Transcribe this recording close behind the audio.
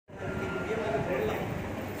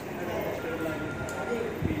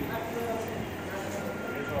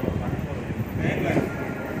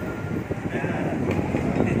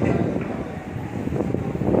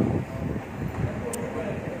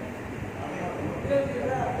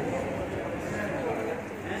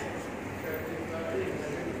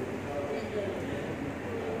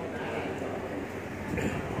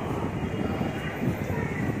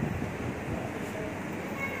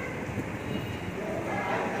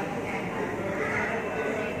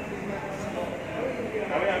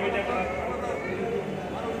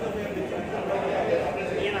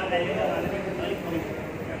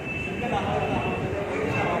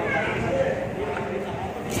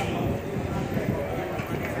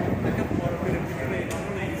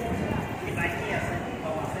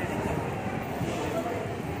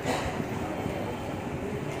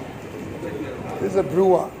This is a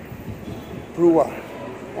Barua. Barua.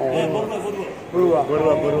 Barua.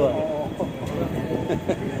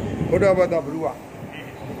 Buddha Barua.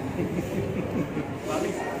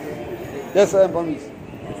 Yes, I am Burmese.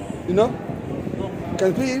 You know? Can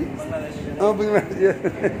you speak? Oh, Bangladesh.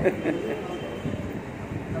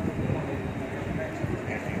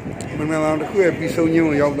 Mangalam ku episode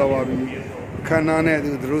nyu yaw da ba bi. Khana ne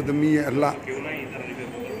tu dro thami ye ala.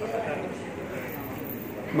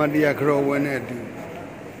 Madiya khro wen ne tu.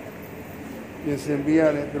 ပြင်ဆင်ပေးရ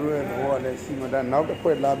တဲ့သူတို့ရဲ့ဘောကလည်းစီမံတာနောက်တစ်ခွ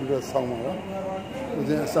က်လာပြီးတော့ဆောင်းပါတော့ဦးဇ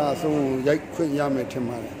င်းအစားအဆုံးရိုက်ခွင့်ရမယ်ထင်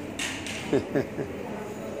ပါတယ်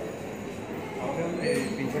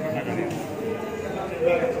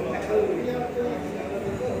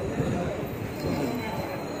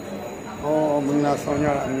အော်မင်္ဂလာဆောင်ရ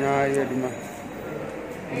တာအများကြီးဒီမှာ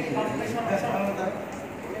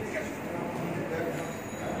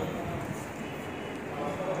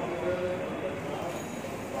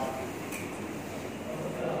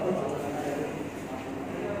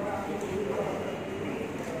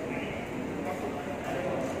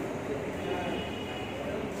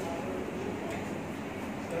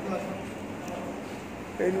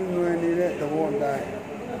အဲ့လိုနွယ်နေတဲ့သဘောတိုင်း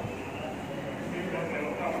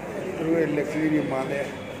သူတို့ရဲ့လက်ကလေးတွေမှာလည်း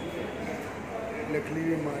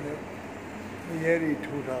ရဲတွေ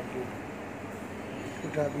ထိုးထားပြီး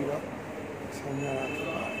တော့ဆောင်ရတာဖြစ်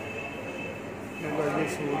ပါတယ်။နောက်တော့ရ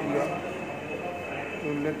ဆိုပြီးတော့သူ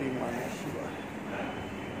လက်တွေမှာလည်းရှိပါတယ်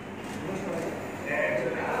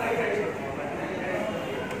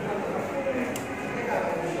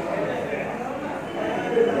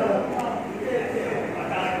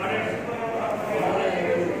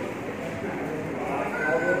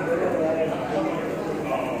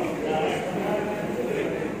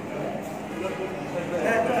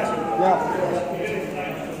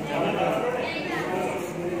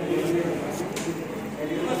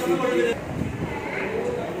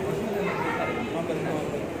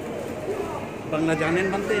Bangladesh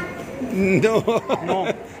बनते? No.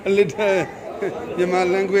 A little Myanmar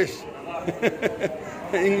language.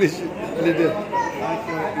 English little.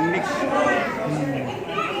 Mix.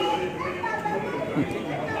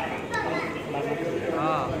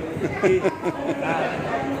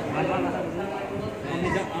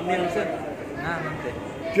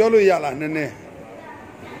ပြောလို့ရလားနည်းနည်း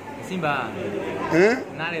Simba. ဟမ်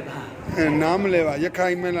နားလေပါ နားမလဲပါရခို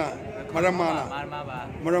င်မလားမရမလား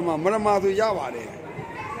မရမပါ မရမဆိုရပါတယ်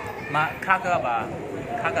ခါကပါ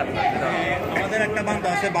আমাদের একটা বান্ধব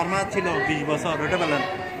আছে বার্মা ছিল 20 বছর ওটা বলেন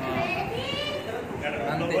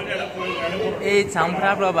এই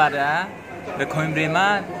সামফ্রা প্রবাদা রখইমব্রেমা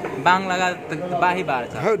বাংলাগা বাহি বার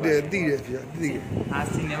ဟုတ်တယ်သိတယ်ပြသိတယ်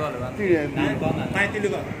আসি নে বলো သိတယ်သိတယ် ပိုင်တိ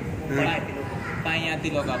လောကပိုင်ရတိ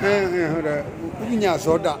လောကပါ ဟုတ်တယ်ဥပညာ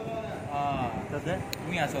ဇောတ ဟုတ်တယ်ဥ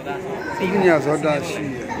ပညာဇောတ ဥပညာဇောတရှိ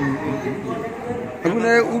တယ်အခုလ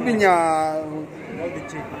ည်းဥပညာ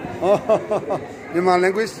မြန်မာ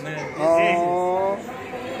language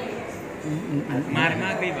မာရမ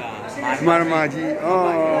ကိပါ မာရမကြီး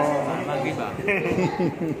မာရမကိပါ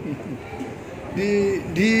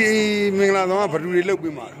ဒီမင်္ဂလာဆောင်ကဘယ်သူတွေလုပ်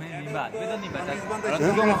ပေးမှာလဲ Niba, betul niba.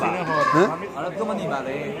 Arab tu mana niba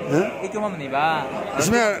le? Itu mana niba?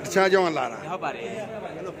 इसमें अच्छा जाऊँ Lara. How about it?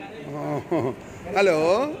 Hello.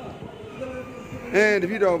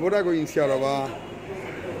 Tapi dah bodoh kau insya Allah ba.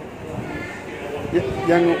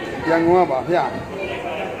 Yang apa ya?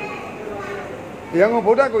 Yang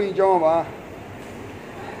bodoh kau insya Allah ba.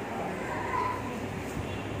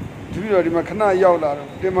 Tapi dah di mana kena jauh lah.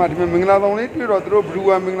 Di mana mingla tahun ni, tapi dah terus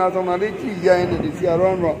berubah mingla tahun ni cia ini di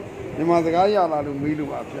siaran ba. Di mana sekarang ya lalu milu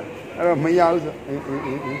apa? Ada mayau tu.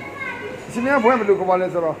 Sini apa yang perlu kau balik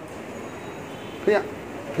soro? Pia.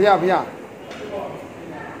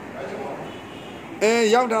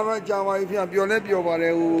 ရောက်တာတော့ကြာပါပြီဖေပျော်လဲပျော်ပါတ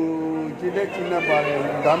ယ်ဟိုကြည်လက်ကျင်းနေပါတယ်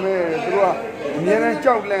ဒါမဲ့သူတို့ကအများနဲ့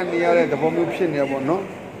ကြောက်လန့်နေရတဲ့သဘောမျိုးဖြစ်နေပေါ့နော်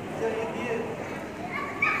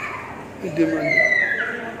ဒီမှာ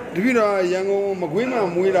တပည့်တော်ရန်ကုန်မကွေးမှာ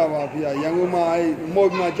မွေးတာပါဖေရန်ကုန်မှာ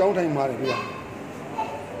မော်မှာကြောင်းထိုင်ပါတယ်ဖေ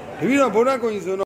တပည့်တော်ဗုဒ္ဓကိုကြီးဆို